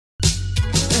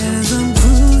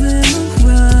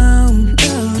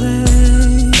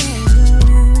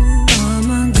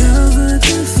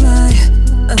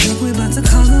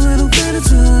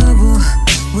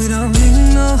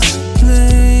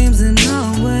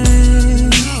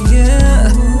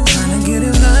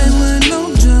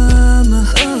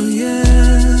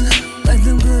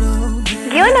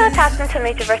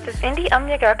Industry versus Indie. I'm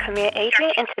your girl, Camille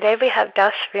Adrian, and today we have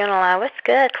Delshree on the line. What's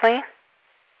good, Queen?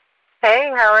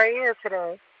 Hey, how are you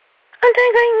today? I'm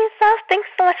doing great, and yourself? Thanks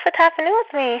so much for tapping in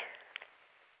with me.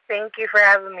 Thank you for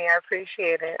having me. I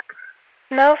appreciate it.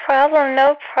 No problem,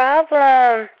 no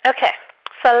problem. Okay,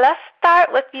 so let's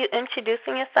start with you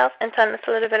introducing yourself and telling us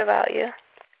a little bit about you.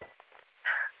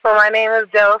 Well, my name is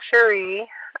Delshree.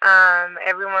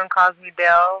 Everyone calls me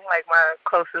Del, like my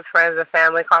closest friends and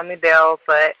family call me Del,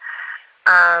 but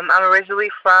I'm originally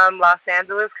from Los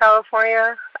Angeles,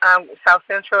 California, South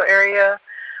Central area,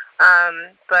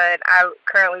 but I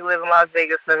currently live in Las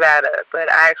Vegas, Nevada,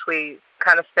 but I actually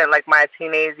kind of spent like my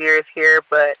teenage years here,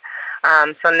 but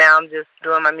so now I'm just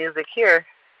doing my music here.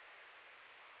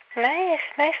 Nice.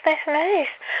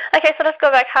 Okay, so let's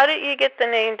go back. How did you get the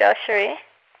name Delshree?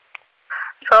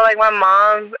 So, like, my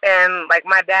mom and, like,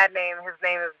 my dad his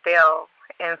name is Dale.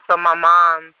 And so my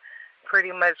mom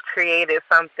pretty much created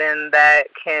something that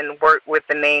can work with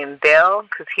the name Dale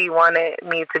because he wanted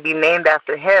me to be named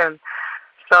after him.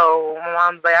 So my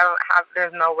mom's like,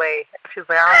 there's no way. She's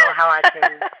like, I don't know how I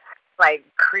can, like,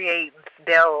 create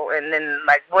Dale and then,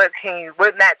 like, what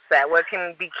match that? What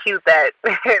can be cute that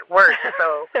it works?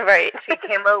 So right. She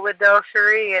came up with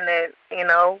Delshree, and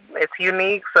it's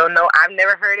unique. So, no, I've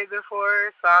never heard it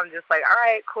before. So I'm just like, all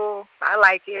right, cool. I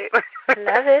like it.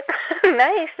 Love it.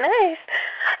 Nice.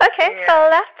 Okay, Yeah. So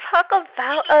let's talk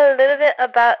about a little bit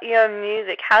about your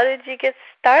music. How did you get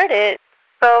started?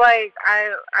 So, like,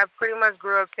 I pretty much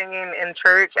grew up singing in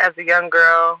church as a young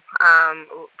girl,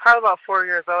 probably about 4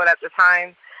 years old at the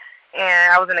time.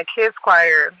 And I was in a kids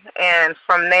choir, and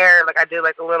from there, like, I did,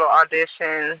 like, a little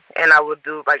audition, and I would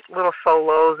do, like, little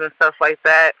solos and stuff like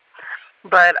that.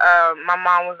 But my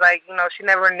mom was like, she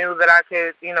never knew that I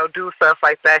could, do stuff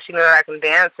like that. She knew that I can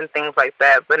dance and things like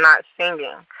that, but not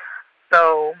singing.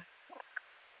 So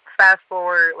fast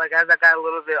forward, like, as I got a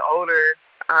little bit older,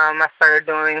 I started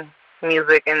doing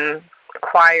music and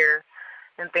choir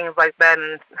and things like that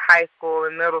in high school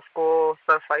and middle school,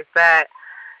 stuff like that.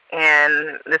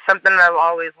 And it's something that I've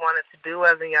always wanted to do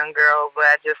as a young girl, but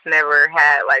I just never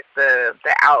had, like, the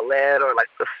outlet or, like,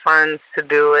 the funds to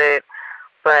do it.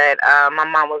 But my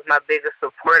mom was my biggest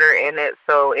supporter in it,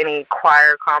 so any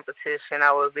choir competition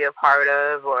I would be a part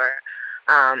of, or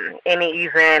any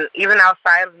event, even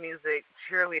outside of music,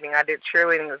 cheerleading. I did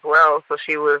cheerleading as well, so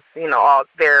she was, all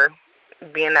there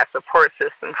being that support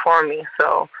system for me.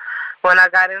 So when I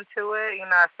got into it,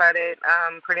 I started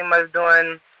pretty much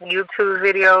doing YouTube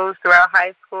videos throughout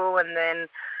high school, and then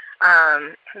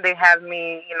they have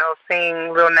me,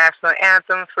 sing little national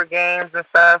anthems for games and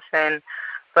stuff.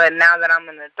 But now that I'm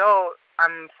an adult,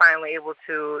 I'm finally able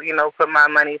to, put my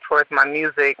money towards my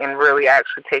music and really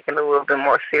actually take it a little bit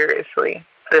more seriously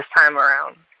this time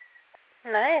around.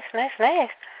 Nice.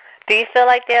 Do you feel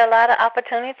like there are a lot of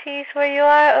opportunities where you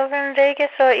are over in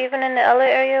Vegas or even in the LA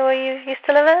area where you used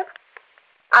to live at?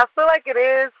 I feel like it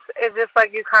is. It's just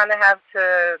like you kind of have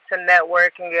to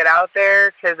network and get out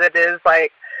there because it is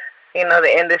like,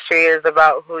 the industry is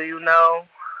about who you know.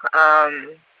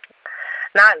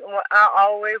 Not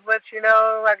always what you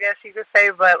know, I guess you could say,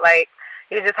 but like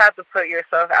you just have to put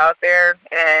yourself out there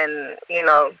and,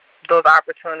 those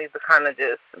opportunities to kind of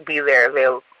just be there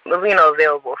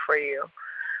available for you.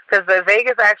 Because the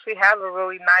Vegas actually have a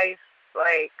really nice,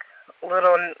 like,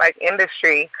 little, like,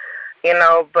 industry,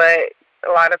 but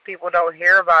a lot of people don't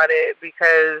hear about it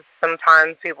because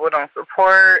sometimes people don't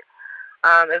support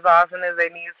as often as they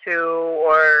need to,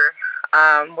 or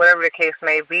whatever the case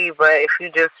may be. But if you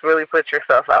just really put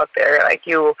yourself out there, like,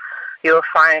 you'll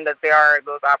find that there are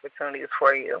those opportunities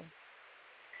for you.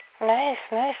 Nice.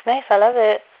 I love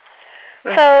it.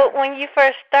 So when you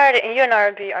first started, and you're an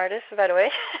R&B artist, by the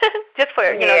way, just for,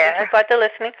 the people out there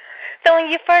listening. So when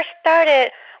you first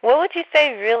started, what would you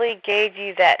say really gave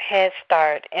you that head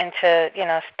start into,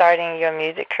 starting your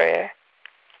music career?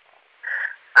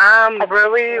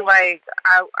 Really, like,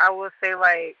 I would say,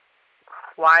 like,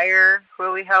 choir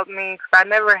really helped me because I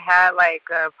never had, like,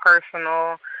 a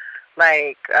personal,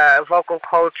 like, vocal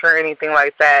coach or anything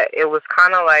like that. It was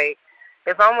kind of like,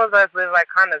 it's almost as if I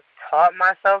kind of taught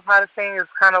myself how to sing. It's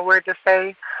kind of weird to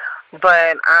say,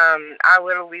 but I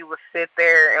literally would sit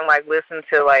there and, like, listen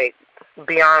to, like,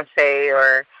 Beyonce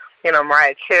or,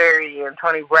 Mariah Carey and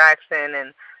Toni Braxton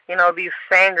and, these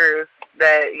singers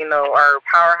that, are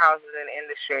powerhouses in the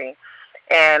industry.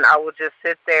 And I would just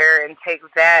sit there and take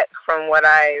that from what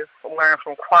I've learned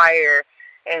from choir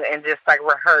and just, like,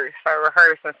 rehearse. I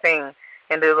rehearse and sing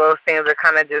and do those things that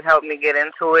kind of just help me get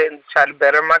into it and try to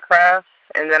better my craft.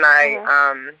 And then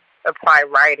I apply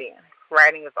writing.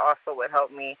 Writing is also what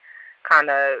helped me kind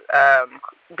of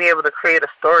be able to create a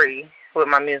story with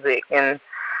my music and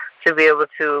to be able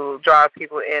to draw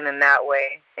people in that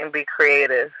way and be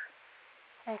creative.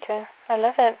 Okay, I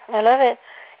love it. I love it.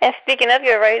 And speaking of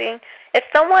your writing, if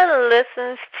someone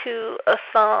listens to a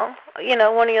song,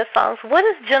 one of your songs, what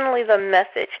is generally the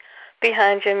message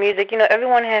behind your music?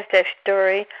 Everyone has that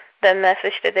story, that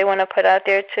message that they want to put out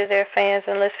there to their fans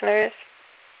and listeners.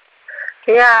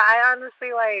 Yeah, I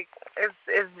honestly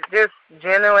it's just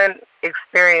genuine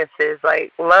experiences.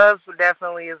 Like love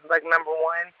definitely is like number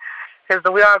one, because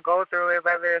we all go through it,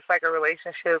 whether it's like a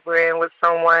relationship we're in with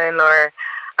someone or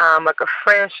like a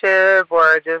friendship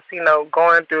or just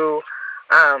going through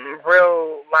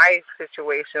real life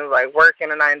situations like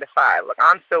working a 9 to 5. Like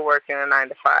I'm still working a 9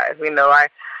 to 5.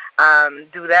 I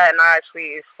do that, and I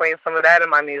actually explain some of that in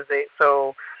my music.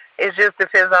 So it just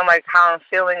depends on like how I'm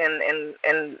feeling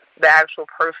and the actual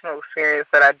personal experience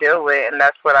that I deal with, and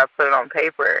that's what I put on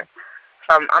paper.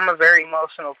 So I'm a very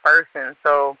emotional person,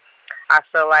 so I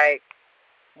feel like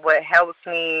what helps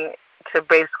me to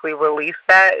basically release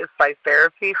that is like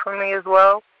therapy for me as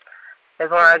well.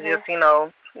 Is when I just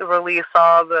release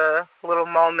all the little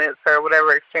moments or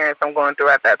whatever experience I'm going through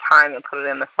at that time and put it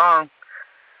in the song.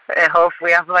 And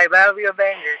hopefully I feel like that'll be a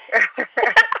banger.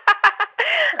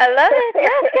 I love it.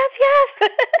 Yes.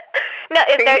 Now,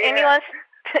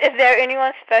 is there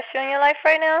anyone special in your life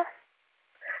right now?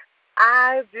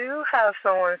 I do have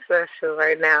someone special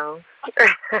right now.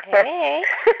 Hey.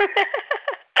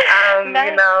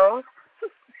 Nice.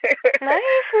 Nice.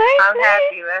 I'm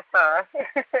happy, that's all.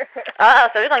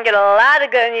 So we're going to get a lot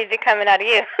of good music coming out of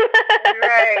you.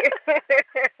 Right.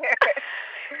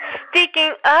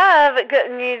 Speaking of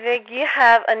good music, you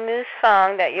have a new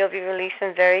song that you'll be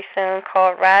releasing very soon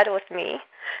called Ride With Me.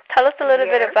 Tell us a little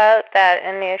bit about that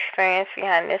and the experience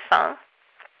behind this song.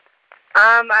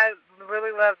 I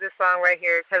really love this song right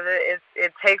here because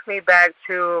it takes me back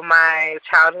to my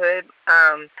childhood.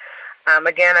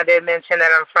 Again, I did mention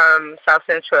that I'm from South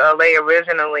Central LA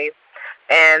originally,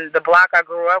 and the block I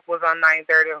grew up was on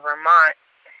 930 in Vermont,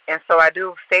 and so I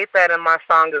do state that in my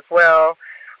song as well.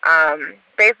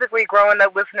 Basically growing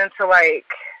up listening to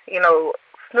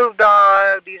Snoop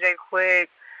Dogg, DJ Quick,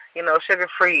 Sugar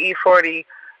Free, E40,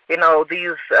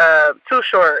 these Too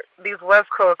Short, these West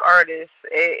Coast artists,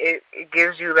 it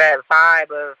gives you that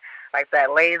vibe of like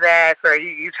that lay back, or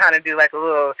you trying to do like a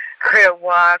little crib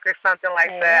walk or something like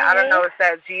that. I don't know, it's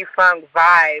that G-Funk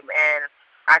vibe, and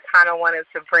I kind of wanted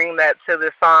to bring that to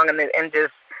the song and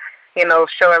just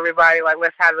show everybody, like,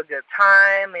 let's have a good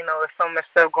time. There's so much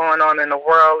stuff going on in the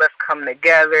world. Let's come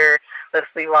together. Let's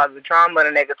leave all the drama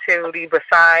and negativity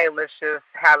beside. Let's just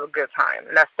have a good time.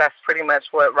 And that's pretty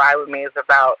much what Ride With Me is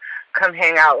about. Come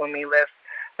hang out with me.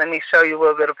 Let me show you a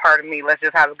little bit of part of me. Let's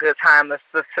just have a good time. Let's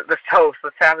toast.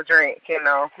 Let's have a drink,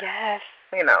 Yes.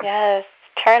 Yes.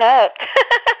 Turn up.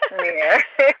 Yeah.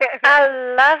 I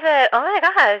love it. Oh, my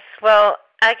gosh. Well,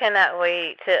 I cannot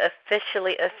wait to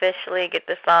officially get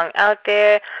the song out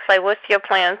there. Like, what's your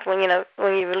plans when you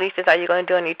release this? Are you going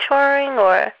to do any touring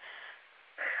or?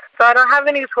 So I don't have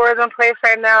any tours in place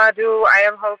right now. I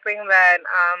am hoping that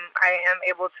I am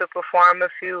able to perform a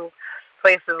few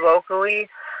places locally.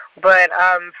 But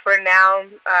for now,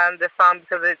 the song,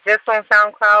 because it's just on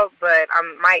SoundCloud, but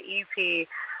my EP,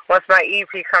 once my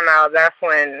EP come out, that's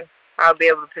when I'll be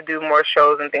able to do more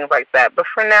shows and things like that. But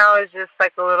for now, it's just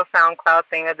like a little SoundCloud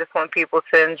thing. I just want people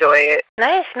to enjoy it.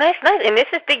 Nice. And this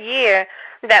is the year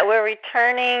that we're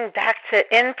returning back to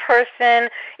in-person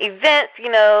events.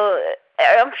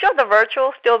 I'm sure the virtual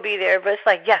will still be there, but it's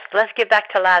like, yes, let's get back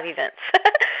to live events.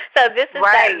 So this is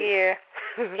that year.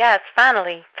 Yes,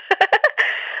 finally.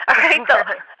 All right, so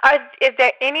is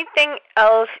there anything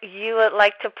else you would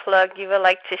like to plug, you would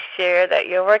like to share that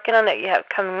you're working on, that you have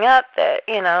coming up, that,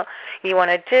 you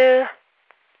want to do?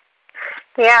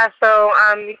 Yeah, so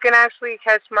you can actually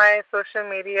catch my social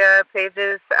media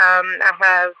pages.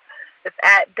 It's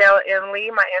at Del M. Lee.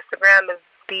 My Instagram is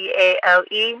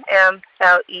DALEMLEE.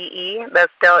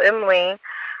 That's Del M. Lee.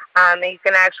 And you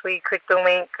can actually click the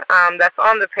link that's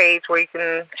on the page where you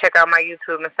can check out my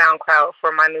YouTube and SoundCloud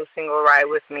for my new single, Ride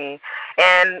With Me,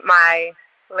 and my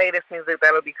latest music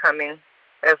that will be coming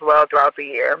as well throughout the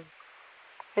year.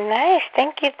 Nice.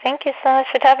 Thank you so much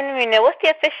for talking to me. Now, what's the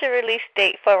official release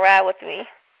date for Ride With Me?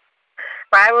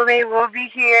 Ride With Me will be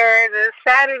here this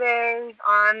Saturday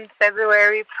on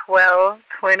February 12,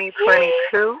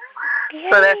 2022. Yay.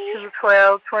 So that's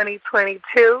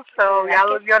 2/12/2022. So y'all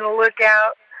will be on the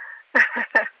lookout.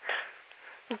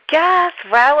 Yes,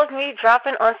 Ride With Me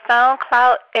dropping on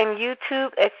SoundCloud and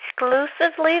YouTube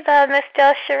exclusively by Miss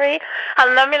Del Cherie.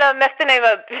 Let me not mess the name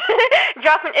up.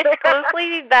 Dropping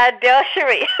exclusively by Del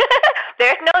Cherie.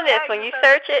 There's no miss when you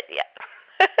search it. Yeah.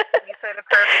 You said it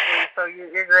perfectly, so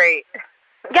you're great.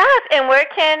 Yes, and where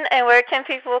can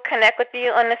people connect with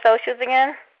you on the socials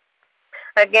again?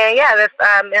 Again, yeah, that's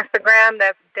Instagram.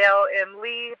 That's Dale M.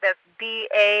 Lee. That's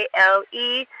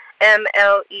DALEMLEE, and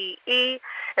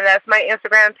that's my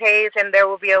Instagram page. And there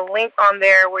will be a link on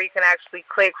there where you can actually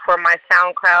click for my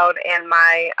SoundCloud and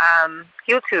my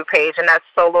YouTube page, and that's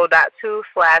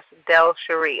solo.2/Dell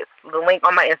Cherise. The link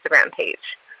on my Instagram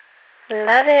page.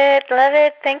 Love it, love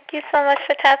it. Thank you so much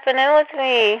for tapping in with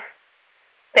me.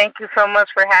 Thank you so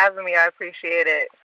much for having me. I appreciate it.